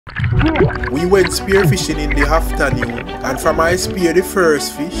We went spearfishing in the afternoon, and from I spear the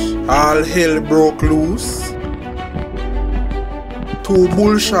first fish, all hell broke loose. Two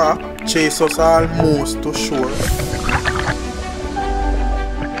bull shark chased us almost to shore.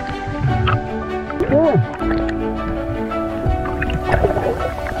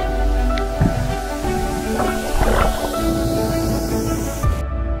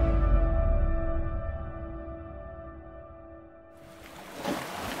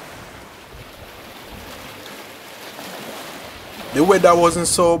 The weather wasn't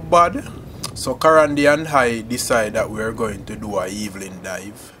so bad, so Karandi and I decided that we were going to do an evening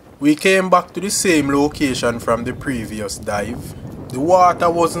dive. We came back to the same location from the previous dive. The water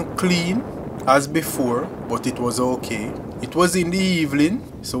wasn't clean as before, but it was okay. It was in the evening,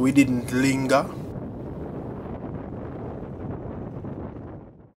 so we didn't linger.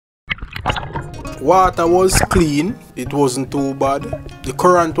 Water was clean, it wasn't too bad. The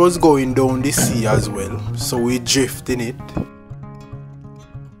current was going down the sea as well, so we drifted in it.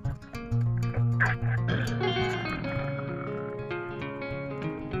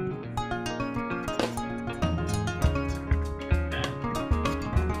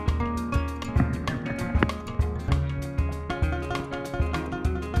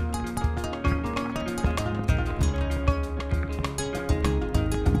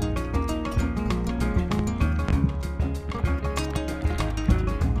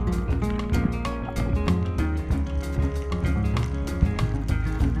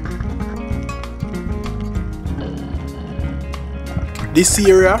 This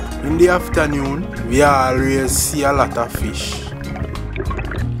area, in the afternoon, we always see a lot of fish.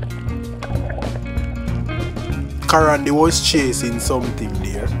 Karandi was chasing something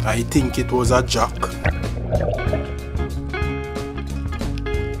there. I think it was a jack.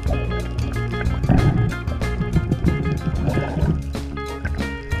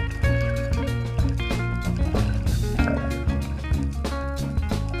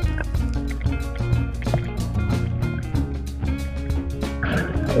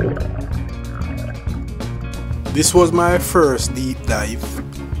 This was my first deep dive.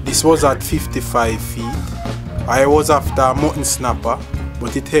 This was at 55 feet. I was after a mutton snapper,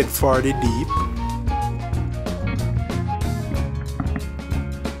 but it head for the deep.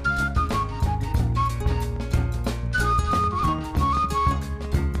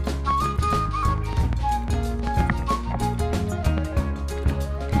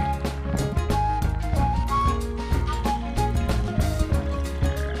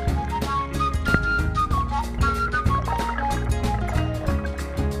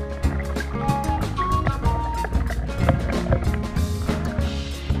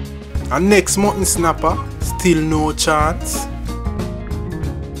 And next mutton snapper, still no chance.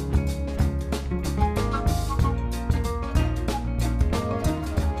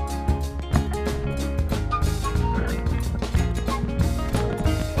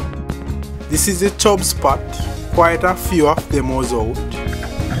 This is a chub spot, quite a few of them was out.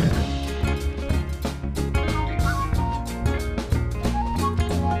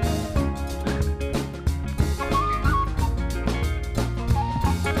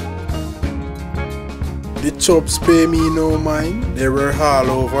 The chubs pay me no mind, they were all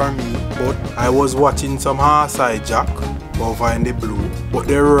over me, but I was watching some horse-eye jack over in the blue, but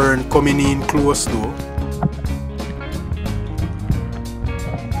they weren't coming in close though.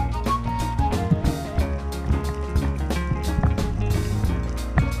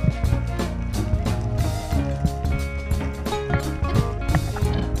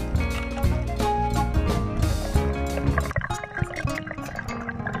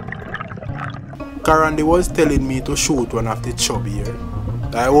 Karandi was telling me to shoot one of the chub here.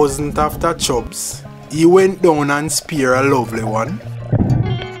 I wasn't after chubs. He went down and speared a lovely one.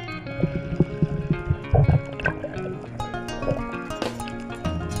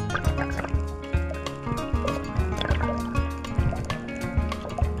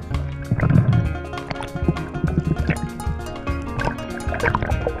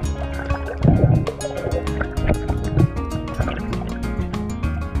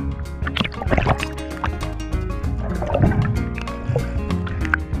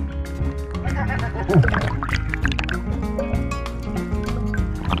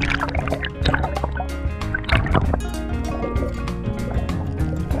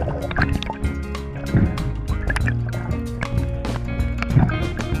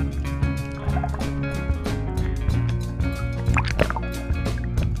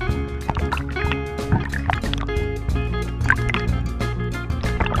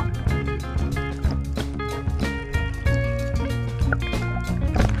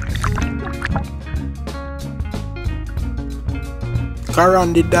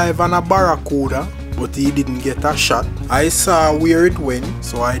 Karan did dive on a Barracuda, but he didn't get a shot. I saw where it went,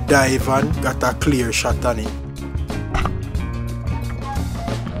 so I dive and got a clear shot on it.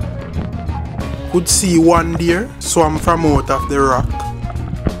 Could see one deer swam from out of the rock.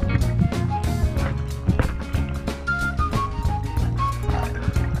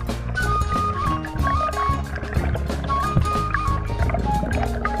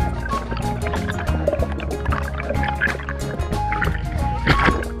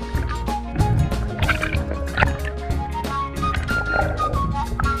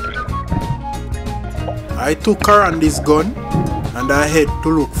 I took Karandi's gun and I head to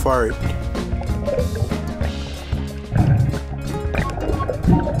look for it.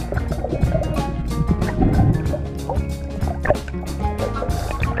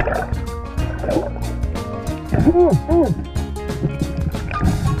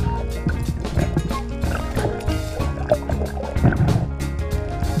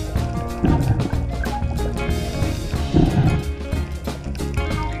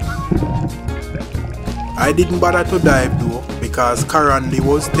 I didn't bother to dive though because Karandi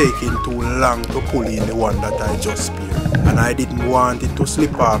was taking too long to pull in the one that I just speared, and I didn't want it to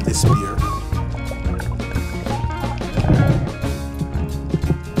slip off the spear.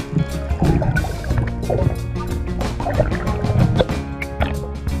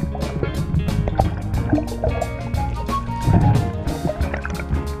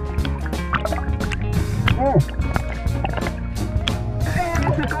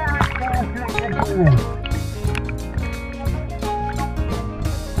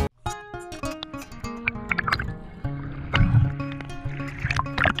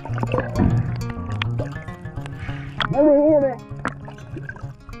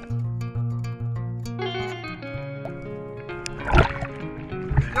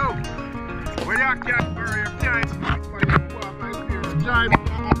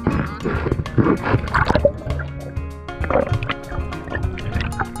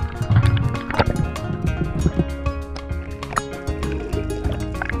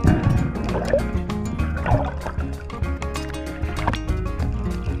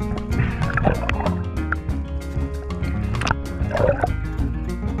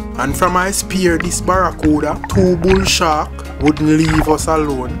 And from I spear this Barracuda, 2 bull shark wouldn't leave us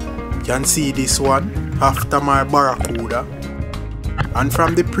alone. You can see this one after my Barracuda. And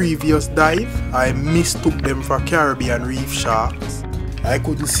from the previous dive, I mistook them for Caribbean reef sharks. I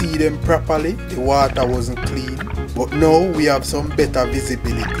couldn't see them properly, the water wasn't clean. But now we have some better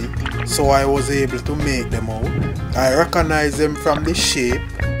visibility, so I was able to make them out. I recognize them from the shape.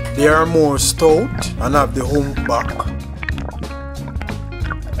 They are more stout and have the hump back.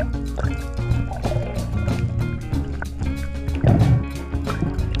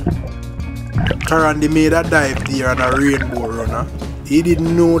 Karandi made a dive there on a rainbow runner. He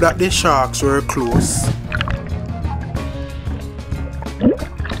didn't know that the sharks were close.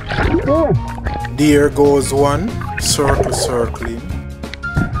 There goes one, circling.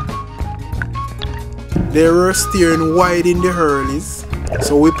 They were steering wide in the hurleys,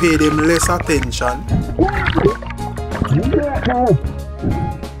 so we paid them less attention.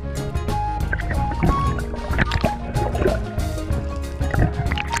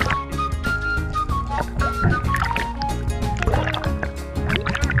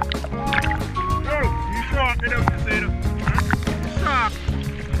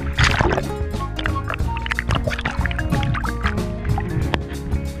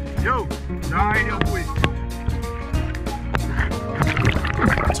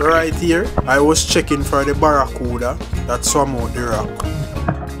 So right here, I was checking for the Barracuda that swam out the rock.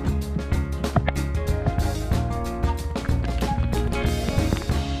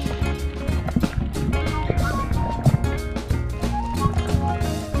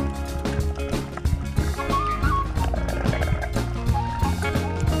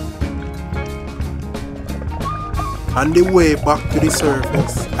 On the way back to the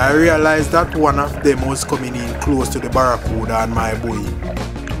surface, I realized that one of them was coming in close to the Barracuda and my buoy.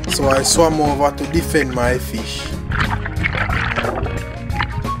 So I swam over to defend my fish.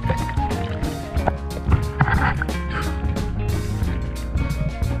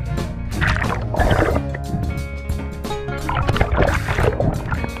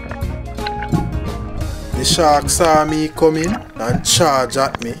 The sharks saw me coming and charged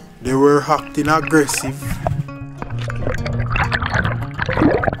at me. They were acting aggressive.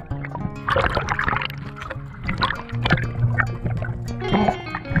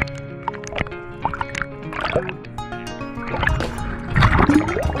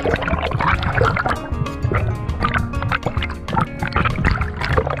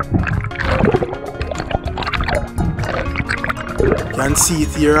 You can see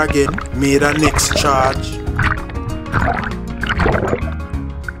it here again, made a next charge.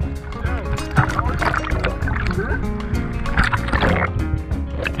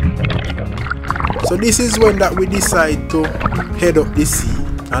 So this is when that we decide to head up the sea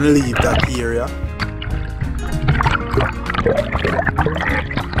and leave that area.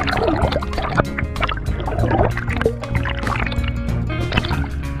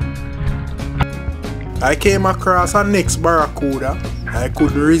 I came across a next Barracuda. I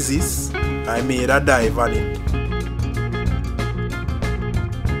couldn't resist. I made a dive on it.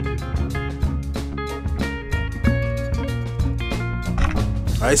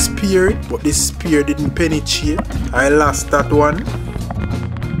 I speared it, but this spear didn't penetrate. I lost that one.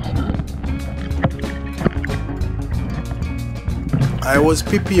 I was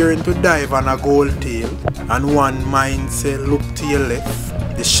preparing to dive on a gold tail, and one mind said, look to your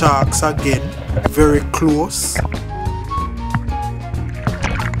left. The sharks again, very close.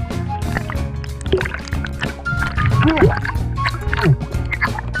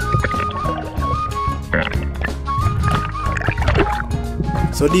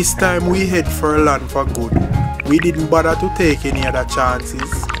 So this time we head for land for good. We didn't bother to take any other chances.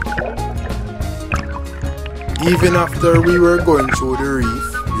 Even after we were going through the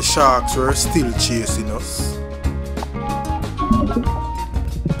reef, the sharks were still chasing us.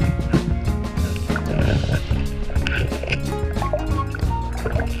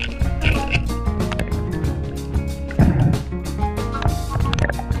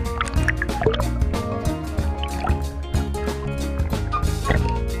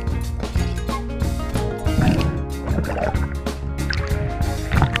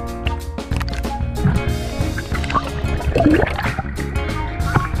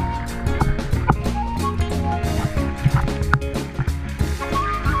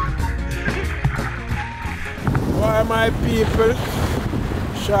 Why my people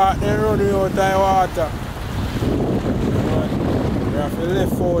shark them running out of water? You have to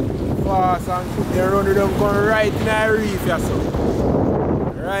lift out fast and put them running them going right in the reef, yes sir.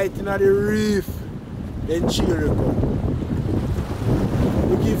 Right in the reef. Then chill you go.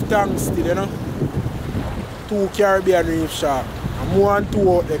 We give thanks to you know. 2 Caribbean reef shark. And more than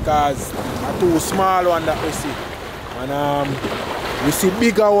 2 out there because a 2 small one that we see. And we see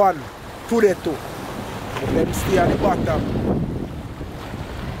bigger one today too. But them stay at the bottom.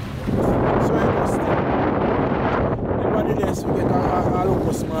 So you must stay. Nevertheless, we get a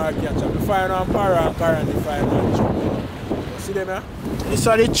local small catcher. We find one para and carry and find one chub. You see them here? This is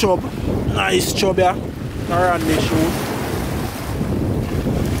the chub. Nice chub here. Around the shoot.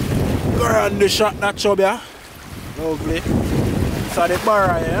 Around the shot that chub here. Lovely. This is the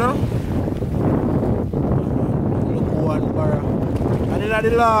barra here, you know? Look one barra. And then at the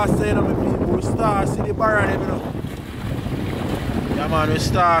last, you know, my people, we start see the barra them, you know. Yeah man, we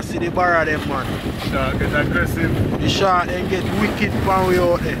start see the barra them, man. Shark get aggressive. The shark then get wicked from way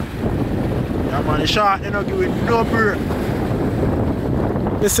out there. Yeah man, the shark they not give it no break.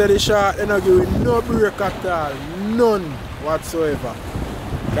 They say the shark they not give it no break at all. None whatsoever.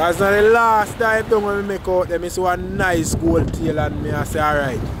 Because now the last dive down when we make out them, it's one nice gold tail and me I say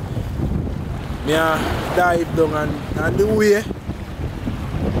alright. Me I dive down and the way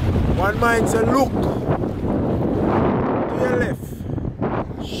one mind say look to your left.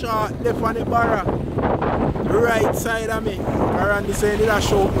 Shark left on the barra. The right side of me. Around the side that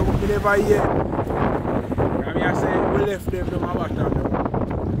show up but me never hear. And me I say we left them down my bottom. No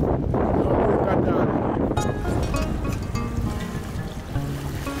look at that.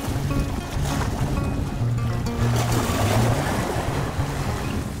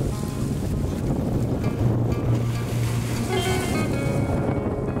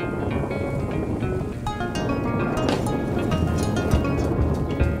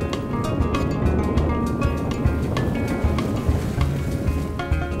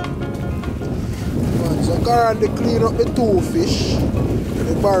 And they clean up the 2 fish.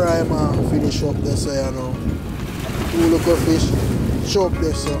 The barra I'm finish up there, so you know. 2 little fish, chop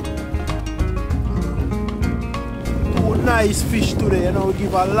there, so. 2 nice fish today, you know. We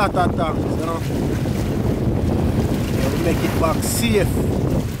give a lot of thanks, you know. We make it back safe.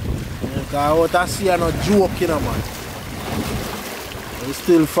 Because out of sea, I'm not joking, man. We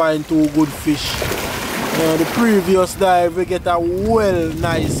still find 2 good fish. The previous dive, we get a well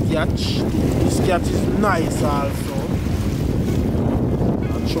nice catch. This catch is nice also.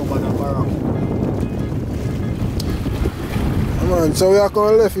 And chub on the Barracuda. Man, so we are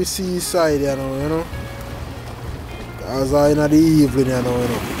going to left the seaside, you know. As in the evening, you know.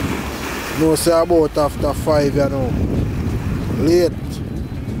 No say about after 5, you know. Late.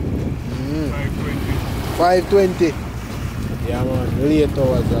 5:20. Yeah man, late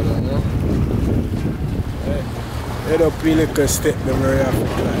hours are done, you know. Head up really little step the way you have to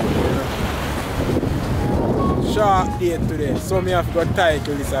climb, you know. Sharp day today, so me have to go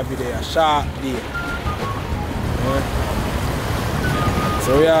title this video, sharp day. Yeah.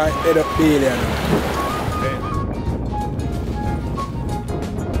 So we are head up daily now.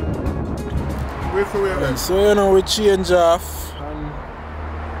 And so you know we change off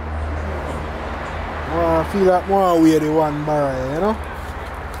and I feel like more weigh the one barrier, you know.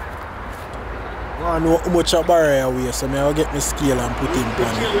 I know how much a barrier weigh, so I will get my scale and put him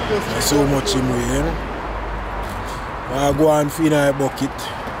on it. So much him weigh, you know. I go and feed a bucket.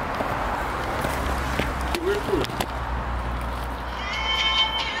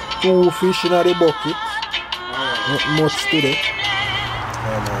 Two fish in the bucket. Not much today.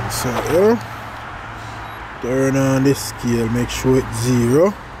 Yeah man, so yeah. Turn on the scale, make sure it's 0.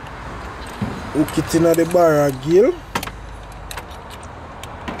 Hook it in the barra gill.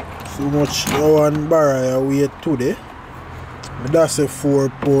 So much one barra weight today. That's a 4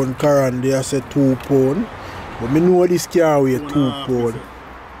 pound, Karan that's a 2 pound. But I know this can weigh 2 pound.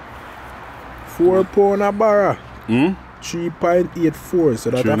 4 pound a barra. 3.84, so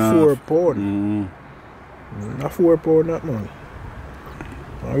that's a 4 pound. A 4 pound that man.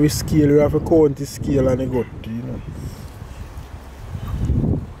 And we scale, we have a county scale and a gut, you know.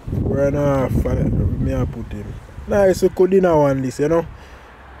 4.5, me I put him. Nice, we could dinner one this, you know.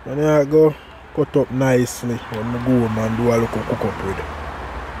 And I go cut up nicely when we go home and do a little cook up with it.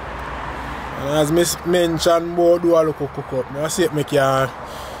 And as I mentioned about do a little cook up, I say I can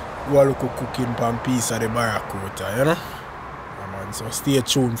do a little cooking pan piece of the Barracuda, you know. Yeah, man, so stay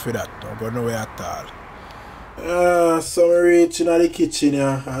tuned for that, don't go nowhere at all. So I reach in the kitchen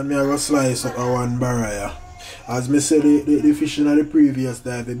here and I go slice up a one barra. As I said, the fish in the previous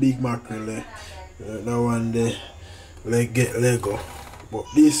dive, the big mackerel, the one the leg get Lego. But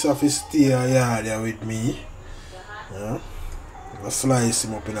this stuff is still here with me. Yeah. I slice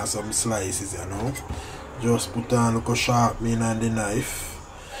him up in some slices, you know. Just put on a little sharpening on the knife.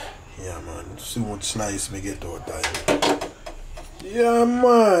 Yeah man, so much slice me get out of it. Yeah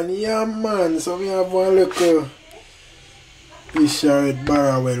man, so we have one little fish with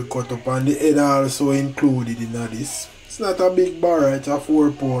barra well cut up and the head also included in this. It's not a big barra, it's a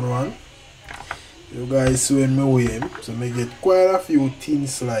 4 pound one. You guys see when me weigh him, so I get quite a few thin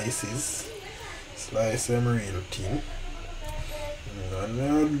slices. Slice them real thin.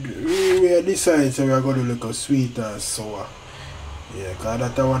 And we decide so we are going to look sweet and sour. Yeah, because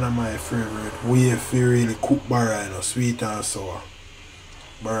that's one of my favorite way to really cook barra, you know, sweet and sour.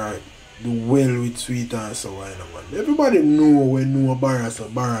 Barra do well with sweet and sour, you know, man. Everybody know a barra, so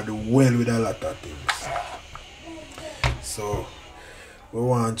barra do well with a lot of things. So we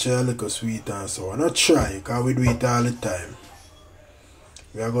want to try a little sweet and sour. Not try, because we do it all the time.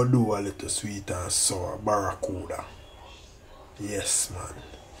 We are going to do a little sweet and sour Barracuda. Yes, man.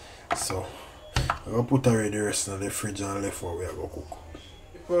 So, I'm going to put away the rest in the fridge and left where we are going to cook.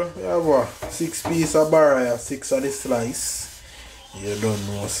 We have a 6 piece of barra, 6 of the slice. You don't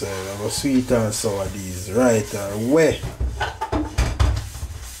know, so we have a sweet and sour these right away.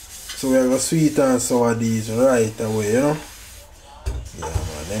 So we have a sweet and sour these right away, you know. Yeah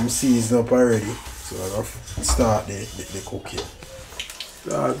man, them seasoned up already. So I'm going to start the cooking.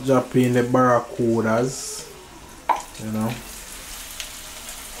 Start dropping the barracudas, you know.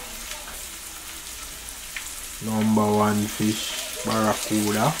 Number 1 fish,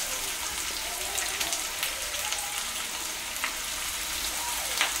 Barracuda.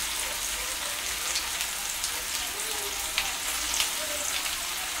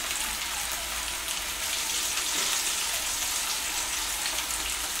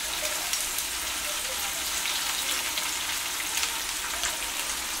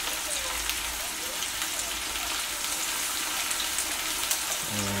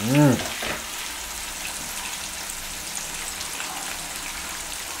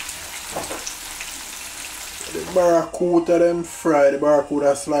 The Barracuda them fry, the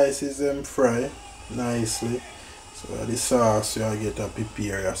Barracuda slices them fry nicely. So the sauce you get a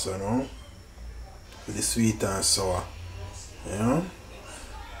prepare, so no? With the sweet and sour. You know?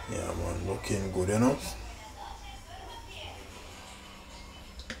 Yeah man, looking good, you know?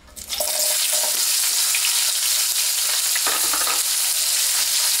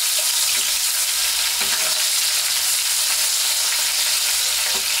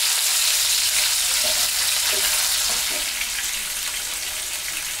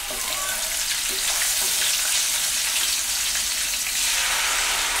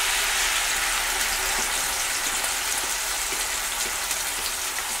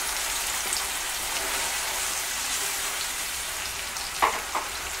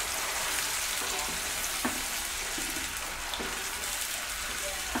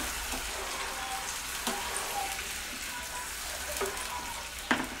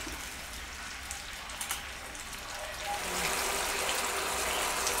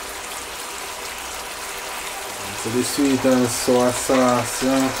 So the sweet and sour sauce,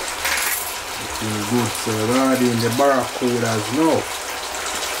 looking good. So we're gonna add in the barracudas now.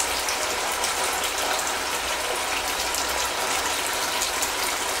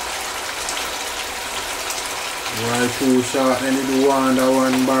 Why too short, then you do one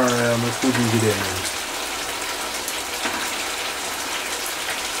bar, I'm couldn't give them.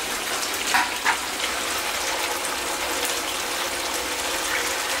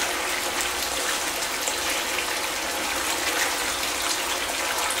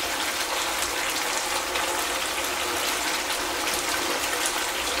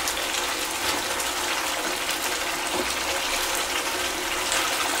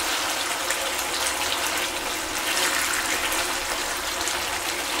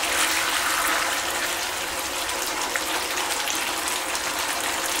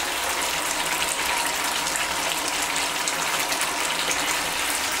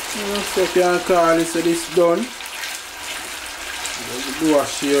 So if you can call it, so this done. Do a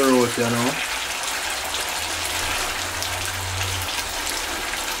share out, you know.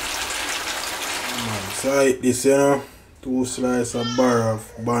 So I eat this, you know. 2 slices of bar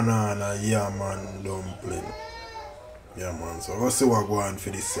of banana, yam and dumpling. Yeah man, so let's see what going on for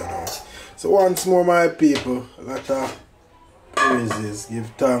this, you know. So once more my people, a lot of praises, give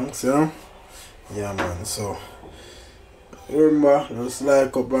thanks, you know. Yeah man, so remember, just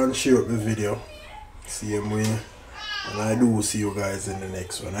like up and share up the video. Same way. And I do see you guys in the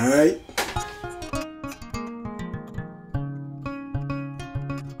next one, alright?